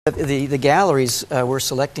The galleries, we're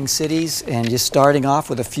selecting cities and just starting off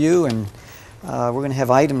with a few, and we're going to have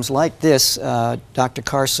items like this. Dr.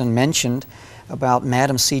 Carson mentioned about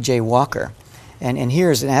Madam C.J. Walker, and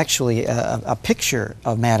here's actually a picture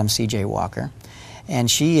of Madam C.J. Walker, and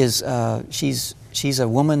she's a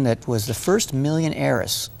woman that was the first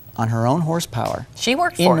millionairess on her own horsepower. She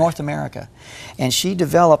worked in North America, and she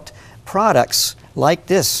developed products like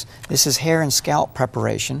this. This is hair and scalp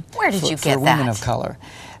preparation. Where did you get for women of color.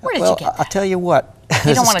 Where did you get that? I'll tell you what. You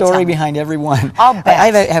There's don't a want to story tell me. behind every one. I'll bet. I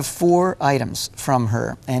have 4 items from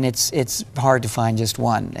her, and it's hard to find just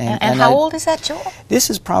one. And how old is that, Joel? This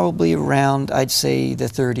is probably around, I'd say, the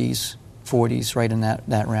 30s, 40s, right in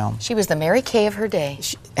that realm. She was the Mary Kay of her day.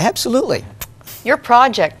 Absolutely. Your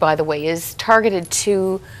project, by the way, is targeted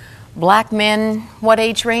to black men, what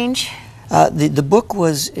age range? The book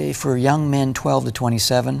was for young men 12 to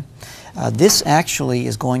 27. This actually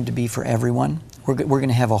is going to be for everyone. We're going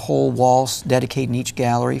to have a whole wall dedicated in each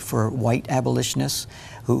gallery for white abolitionists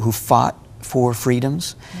who fought for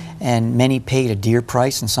freedoms, and many paid a dear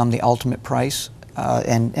price and some the ultimate price.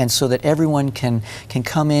 And so that everyone can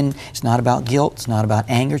come in. It's not about guilt, it's not about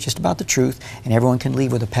anger, it's just about the truth, and everyone can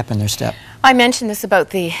leave with a pep in their step. I mentioned this about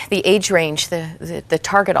the age range, the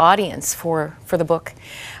target audience for the book,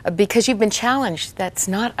 because you've been challenged. That's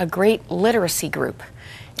not a great literacy group.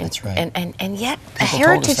 That's right. And yet People a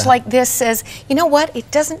heritage told us like this says, you know what, it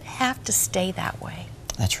doesn't have to stay that way.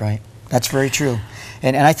 That's right. That's very true.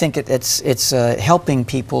 And I think it's helping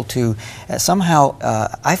people to somehow,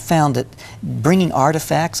 I found that bringing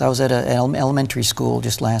artifacts, I was at an elementary school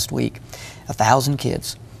just last week, 1,000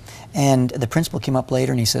 kids. And the principal came up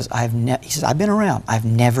later and he says, I've been around. I've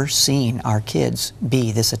never seen our kids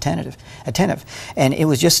be this attentive. And it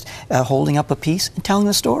was just holding up a piece and telling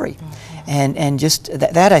the story. And just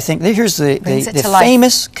that I think, here's the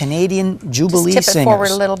famous Canadian Jubilee Just tip singers. it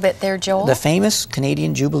forward a little bit there, Joel. The famous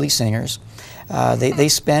Canadian Jubilee singers. They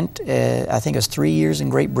spent, I think it was 3 years in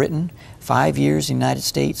Great Britain, 5 years in the United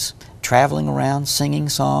States, traveling around, singing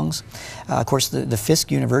songs. Of course, the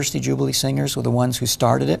Fisk University Jubilee Singers were the ones who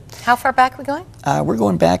started it. How far back are we going? We're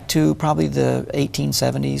going back to probably the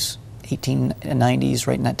 1870s, 1890s,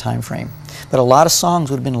 right in that time frame. But a lot of songs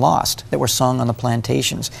would have been lost that were sung on the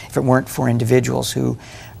plantations if it weren't for individuals who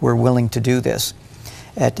were willing to do this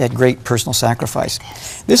at great personal sacrifice.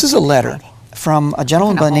 This is a letter from a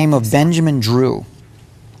gentleman by the name of Benjamin Drew.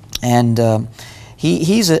 And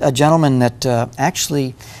he's a gentleman that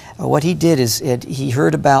actually, what he did is he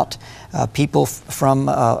heard about people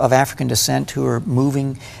of African descent who are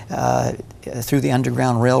moving through the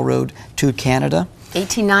Underground Railroad to Canada.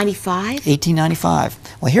 1895? 1895.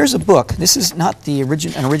 Well, here's a book. This is not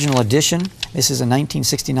an original edition. This is a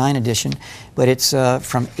 1969 edition, but it's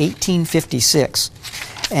from 1856.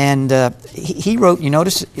 And he wrote, you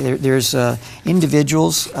notice there's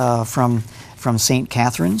individuals from St.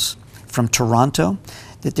 Catharines, from Toronto,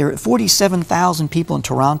 that there are 47,000 people in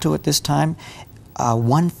Toronto at this time,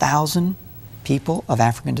 1,000 people of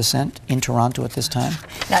African descent in Toronto at this time.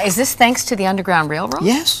 Now, is this thanks to the Underground Railroad?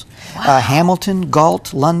 Yes. Wow. Hamilton,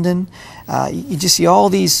 Galt, London. You just see all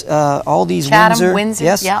these Chatham, Windsor.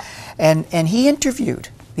 Yes. Yeah. And he interviewed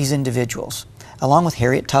these individuals, along with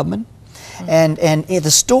Harriet Tubman. And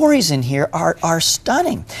the stories in here are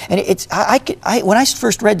stunning. And when I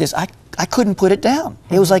first read this, I couldn't put it down.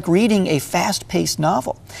 It was like reading a fast-paced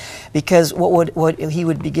novel, because what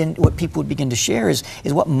people would begin to share is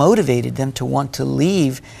what motivated them to want to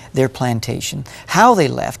leave their plantation, how they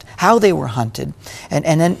left, how they were hunted,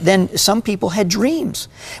 and then some people had dreams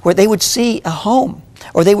where they would see a home,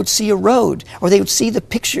 or they would see a road, or they would see the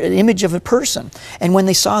picture, an image of a person, and when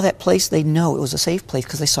they saw that place, they'd know it was a safe place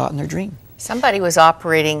because they saw it in their dream. Somebody was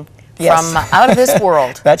operating Yes. from out of this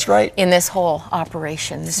world. That's right. In this whole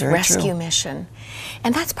operation, this Very rescue true. mission.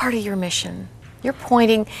 And that's part of your mission. You're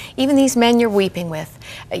pointing, even these men you're weeping with,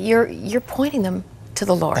 you're pointing them to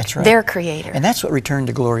the Lord, That's right. their creator. And that's what Return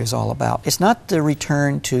to Glory is all about. It's not the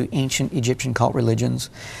return to ancient Egyptian cult religions.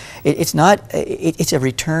 It's a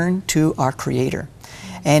return to our creator.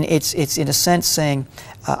 And it's in a sense saying,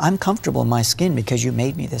 I'm comfortable in my skin because you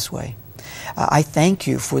made me this way. I thank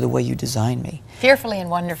you for the way you designed me. Fearfully and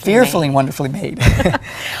wonderfully Fearfully made. and wonderfully made. And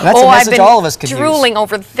that's a message all of us could use. I've been drooling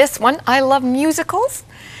over this one. I love musicals.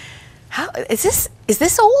 How is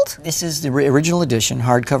this old? This is the original edition,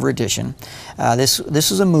 hardcover edition. This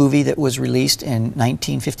is a movie that was released in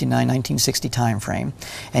 1959, 1960 time frame.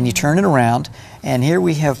 And you turn it around, and here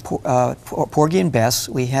we have Porgy and Bess.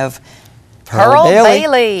 We have Pearl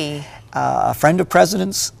Bailey. A friend of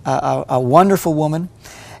President's, a wonderful woman.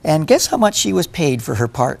 And guess how much she was paid for her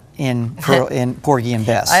part in Porgy and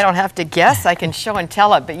Bess. I don't have to guess. I can show and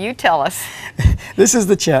tell it, but you tell us. This is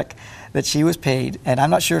the check that she was paid, and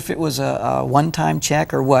I'm not sure if it was a one-time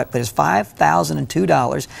check or what, but it's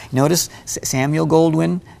 $5,002. Notice Samuel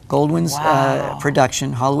Goldwyn's Wow.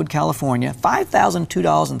 production, Hollywood, California,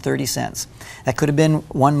 $5,002.30. That could have been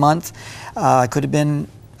 1 month. It could have been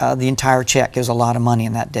the entire check. It was a lot of money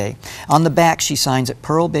in that day. On the back, she signs it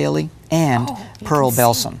Pearl Bailey and Pearl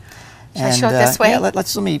Belson. Should I show it this way? Yeah,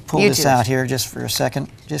 let me pull this out here just for a second.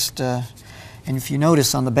 And if you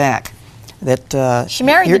notice on the back that she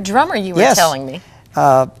married the drummer, you were telling me.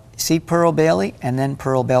 See Pearl Bailey and then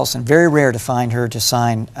Pearl Belson. Very rare to find her to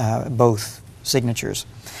sign both signatures.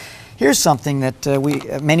 Here's something that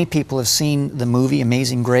many people have seen the movie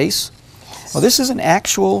Amazing Grace. Well, this is an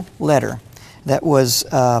actual letter that was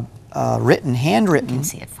handwritten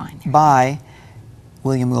by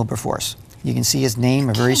William Wilberforce. You can see his name,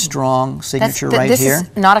 a very strong signature right here. This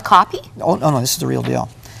is not a copy? Oh, no, this is the real deal.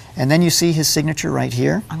 And then you see his signature right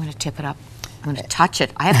here. I'm going to tip it up. I'm going to touch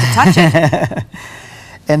it. I have to touch it.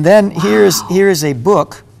 And then here is a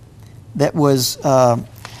book that was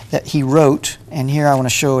that he wrote, and here I want to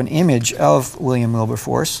show an image of William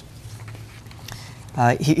Wilberforce.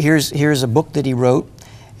 Here's a book that he wrote,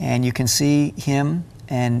 and you can see him.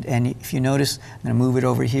 And if you notice, I'm going to move it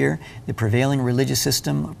over here. The prevailing religious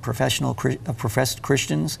system of professed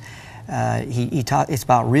Christians. It's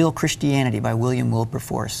about Real Christianity by William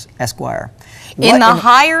Wilberforce, Esquire. In the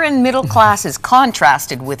higher and middle classes,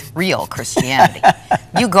 contrasted with real Christianity.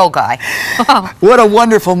 You go, guy. What a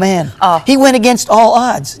wonderful man. He went against all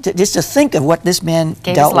odds. Just to think of what this man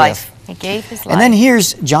dealt with. He gave his life. And then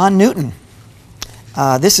here's John Newton.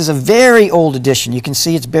 This is a very old edition. You can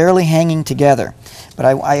see it's barely hanging together. But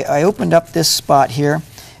I opened up this spot here,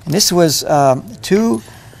 and this was to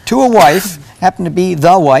a wife, happened to be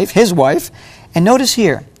the wife, his wife. And notice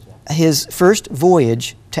here, his first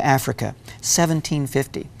voyage to Africa,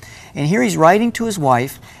 1750. And here he's writing to his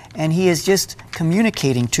wife, and he is just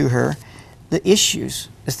communicating to her the issues,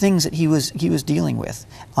 the things that he was dealing with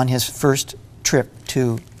on his first trip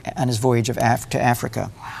on his voyage to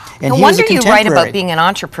Africa. And no wonder you write about being an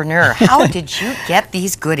entrepreneur. How did you get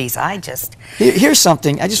these goodies? Here's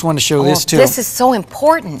something. I just want to show this too. This is so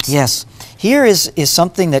important. Yes. Here is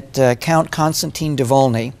something that Count Constantine de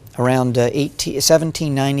Volney, around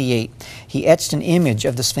 1798, he etched an image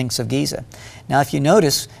of the Sphinx of Giza. Now, if you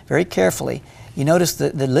notice very carefully, you notice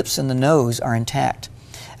that the lips and the nose are intact.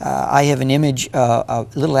 I have an image a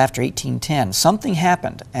little after 1810. Something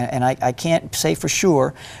happened, and I can't say for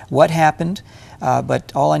sure what happened.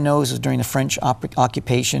 But all I know is during the French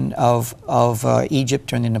occupation of Egypt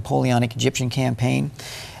during the Napoleonic Egyptian campaign,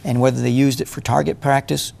 and whether they used it for target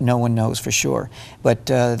practice, no one knows for sure. But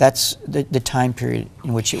that's the time period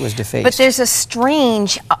in which it was defaced. But there's a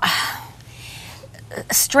strange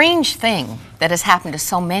thing that has happened to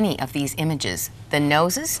so many of these images: the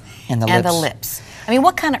noses and the lips. I mean,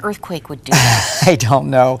 what kind of earthquake would do that? I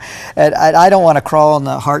don't know. I don't want to crawl in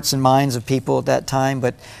the hearts and minds of people at that time,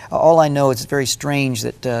 but all I know is it's very strange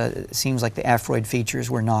that it seems like the Aphroid features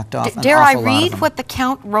were knocked off. Dare I read what the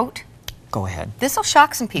Count wrote? Go ahead. This will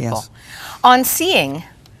shock some people. Yes. On seeing,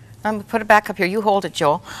 I'm going to put it back up here, you hold it,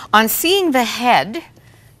 Joel. On seeing the head,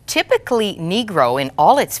 typically Negro in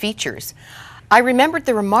all its features, I remembered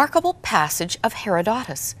the remarkable passage of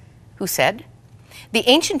Herodotus, who said, "The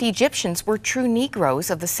ancient Egyptians were true Negroes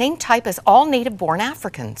of the same type as all native-born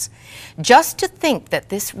Africans. Just to think that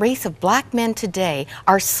this race of black men today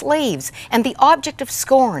are slaves and the object of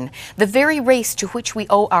scorn, the very race to which we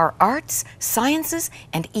owe our arts, sciences,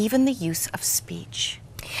 and even the use of speech."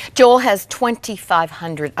 Joel has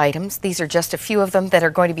 2,500 items. These are just a few of them that are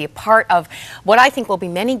going to be a part of what I think will be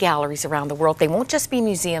many galleries around the world. They won't just be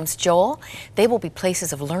museums, Joel. They will be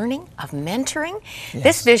places of learning, of mentoring. Yes.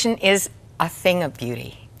 This vision is a thing of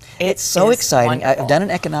beauty. It's so exciting. Wonderful. I've done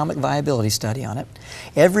an economic viability study on it.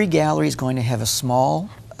 Every gallery is going to have a small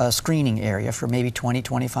screening area for maybe 20,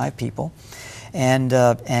 25 people. And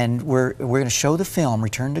we're going to show the film,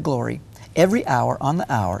 Return to Glory, every hour on the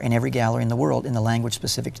hour in every gallery in the world in the language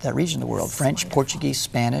specific to that region of the world. French, Portuguese,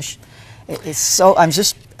 Spanish. It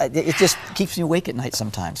just keeps me awake at night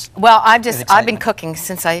sometimes. Well, I've been cooking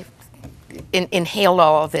since I inhaled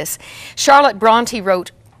all of this. Charlotte Bronte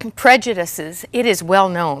wrote, "Prejudices, it is well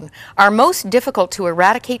known, are most difficult to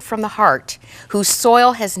eradicate from the heart, whose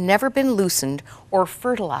soil has never been loosened or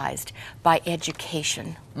fertilized by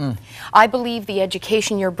education." I believe the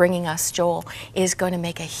education you're bringing us, Joel, is going to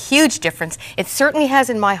make a huge difference. It certainly has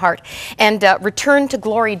in my heart. And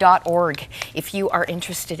returntoglory.org if you are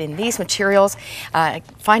interested in these materials,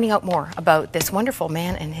 finding out more about this wonderful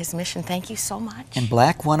man and his mission. Thank you so much. And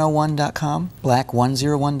black101.com,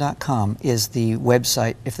 black101.com is the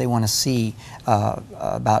website if they want to see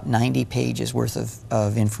about 90 pages worth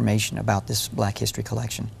of information about this Black History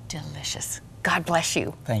collection. Delicious. God bless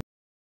you. Thank you.